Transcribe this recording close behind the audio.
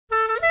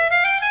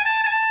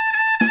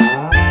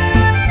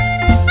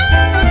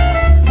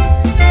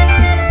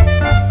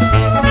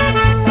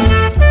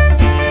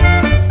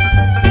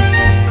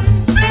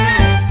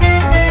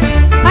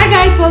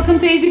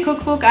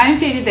Cookbook. I'm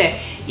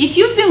Feride. If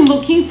you've been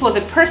looking for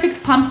the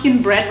perfect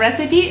pumpkin bread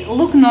recipe,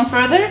 look no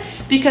further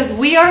because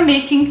we are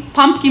making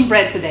pumpkin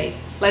bread today.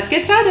 Let's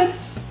get started.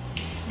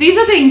 These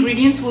are the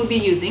ingredients we'll be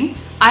using.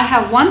 I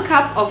have 1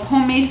 cup of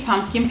homemade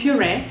pumpkin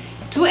puree,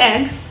 2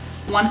 eggs,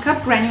 1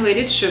 cup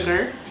granulated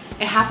sugar,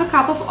 a half a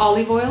cup of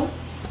olive oil,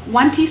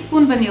 1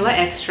 teaspoon vanilla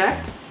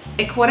extract,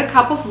 a 1/4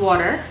 cup of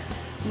water,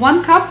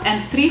 1 cup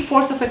and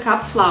 3/4 of a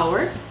cup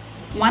flour,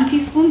 1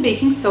 teaspoon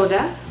baking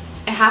soda,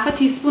 a half a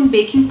teaspoon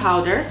baking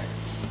powder,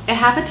 a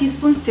half a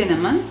teaspoon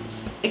cinnamon,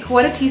 a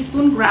 1/4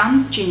 teaspoon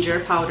ground ginger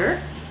powder,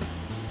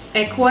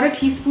 a 1/4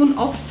 teaspoon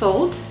of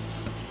salt,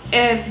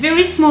 a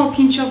very small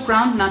pinch of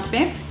ground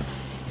nutmeg,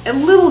 a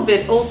little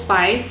bit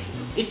allspice.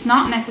 It's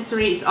not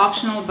necessary, it's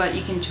optional, but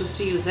you can choose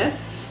to use it,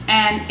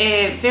 and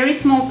a very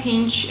small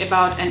pinch,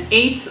 about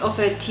 1/8 of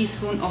a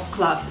teaspoon of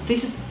cloves.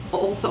 This is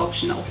also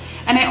optional.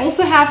 And I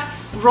also have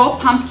raw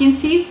pumpkin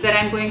seeds that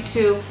I'm going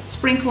to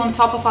sprinkle on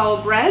top of our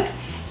bread,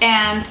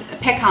 and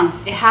pecans,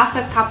 a half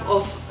a cup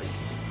of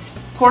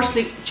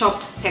coarsely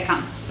chopped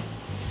pecans.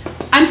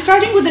 I'm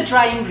starting with the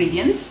dry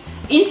ingredients.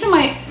 Into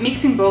my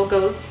mixing bowl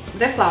goes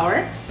the flour,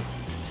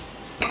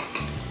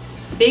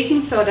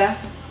 baking soda,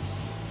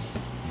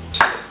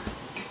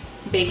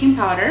 baking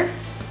powder,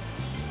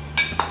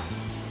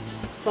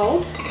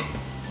 salt,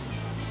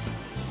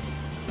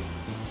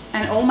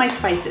 and all my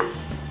spices.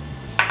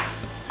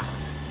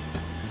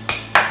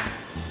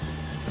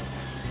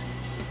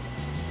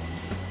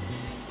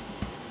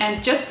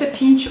 And just a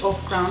pinch of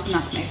ground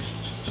nutmeg.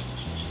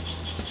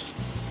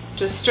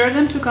 Just stir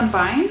them to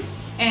combine,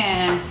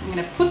 and I'm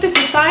gonna put this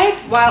aside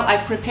while I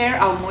prepare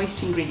our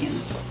moist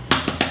ingredients.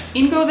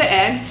 In go the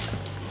eggs.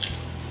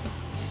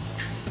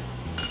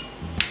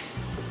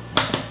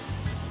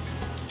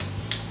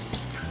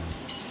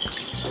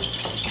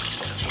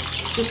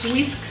 Just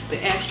whisk the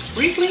eggs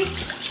briefly.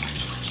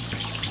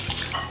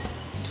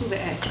 To the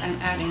eggs I'm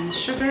adding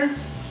sugar,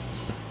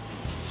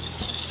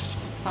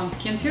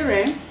 pumpkin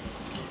puree,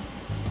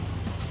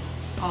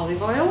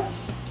 olive oil,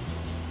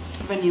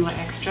 vanilla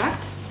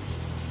extract,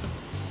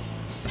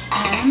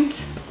 and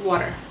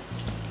water.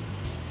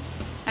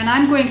 And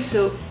I'm going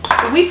to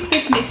whisk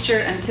this mixture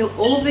until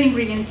all of the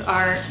ingredients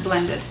are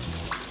blended.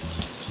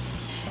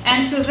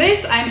 And to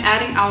this I'm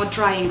adding our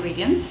dry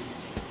ingredients.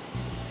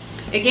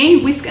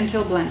 Again, whisk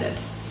until blended,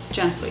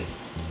 gently.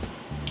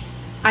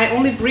 I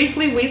only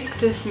briefly whisk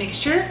this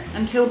mixture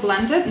until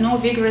blended. No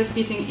vigorous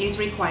beating is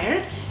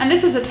required, and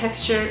this is the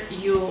texture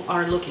you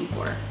are looking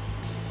for.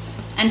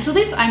 And to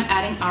this I'm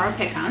adding our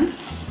pecans,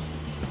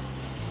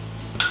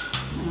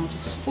 and I'll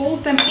just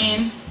fold them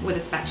in with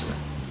a spatula.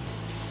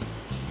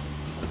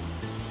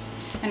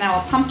 And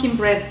our pumpkin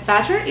bread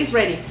batter is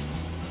ready.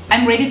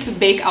 I'm ready to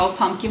bake our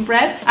pumpkin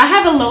bread. I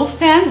have a loaf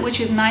pan which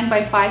is 9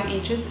 by 5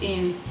 inches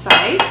in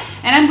size,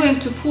 and I'm going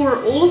to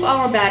pour all of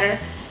our batter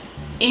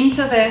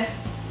into the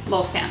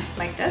loaf pan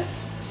like this.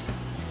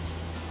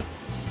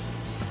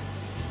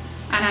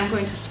 And I'm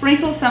going to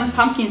sprinkle some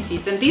pumpkin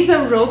seeds, and these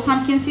are raw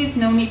pumpkin seeds.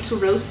 No need to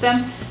roast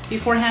them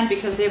beforehand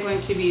because they're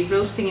going to be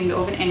roasting in the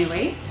oven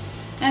anyway.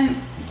 And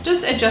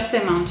just adjust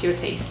the amount to your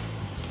taste.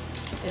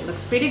 It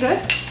looks pretty good.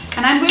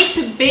 And I'm going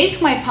to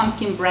bake my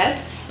pumpkin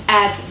bread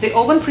at the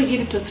oven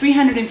preheated to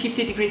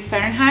 350 degrees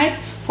Fahrenheit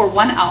for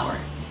 1 hour.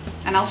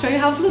 And I'll show you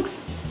how it looks.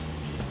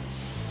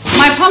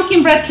 My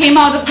pumpkin bread came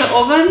out of the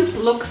oven,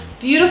 looks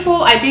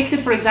beautiful. I baked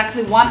it for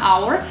exactly 1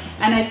 hour,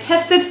 and I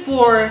tested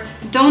for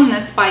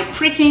doneness by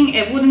pricking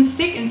a wooden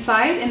stick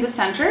inside in the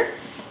center.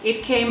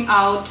 It came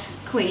out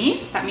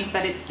clean. That means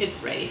that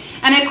it's ready.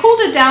 And I cooled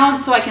it down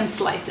so I can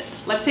slice it.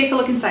 Let's take a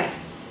look inside.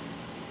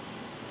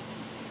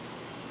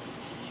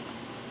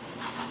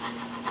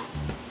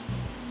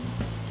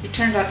 It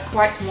turned out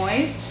quite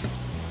moist.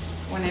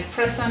 When I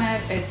press on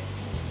it, it's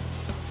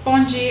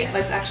spongy.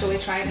 Let's actually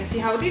try it and see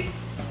how it did.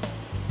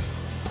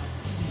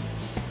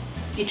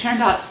 It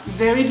turned out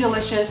very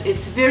delicious.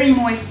 It's very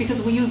moist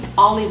because we used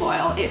olive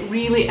oil. It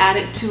really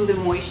added to the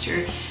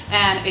moisture,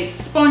 and it's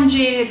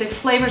spongy. The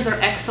flavors are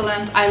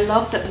excellent. I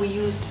love that we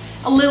used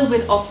a little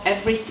bit of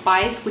every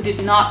spice. I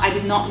did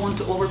not want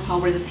to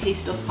overpower the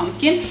taste of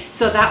pumpkin,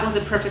 so that was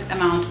a perfect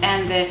amount.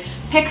 And the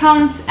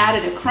pecans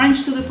added a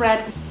crunch to the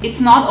bread.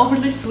 It's not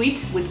overly sweet,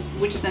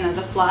 which is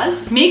another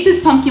plus. Make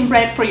this pumpkin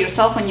bread for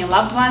yourself and your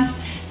loved ones.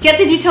 Get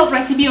the detailed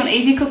recipe on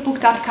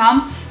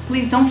azcookbook.com.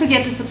 Please don't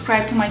forget to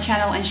subscribe to my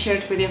channel and share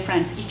it with your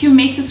friends. If you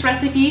make this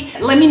recipe,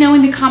 let me know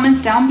in the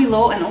comments down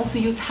below, and also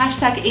use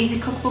hashtag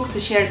 #AZCookbook to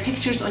share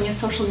pictures on your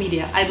social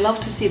media. I'd love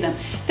to see them.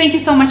 Thank you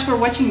so much for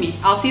watching me.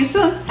 I'll see you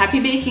soon. Happy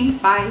baking.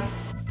 Bye.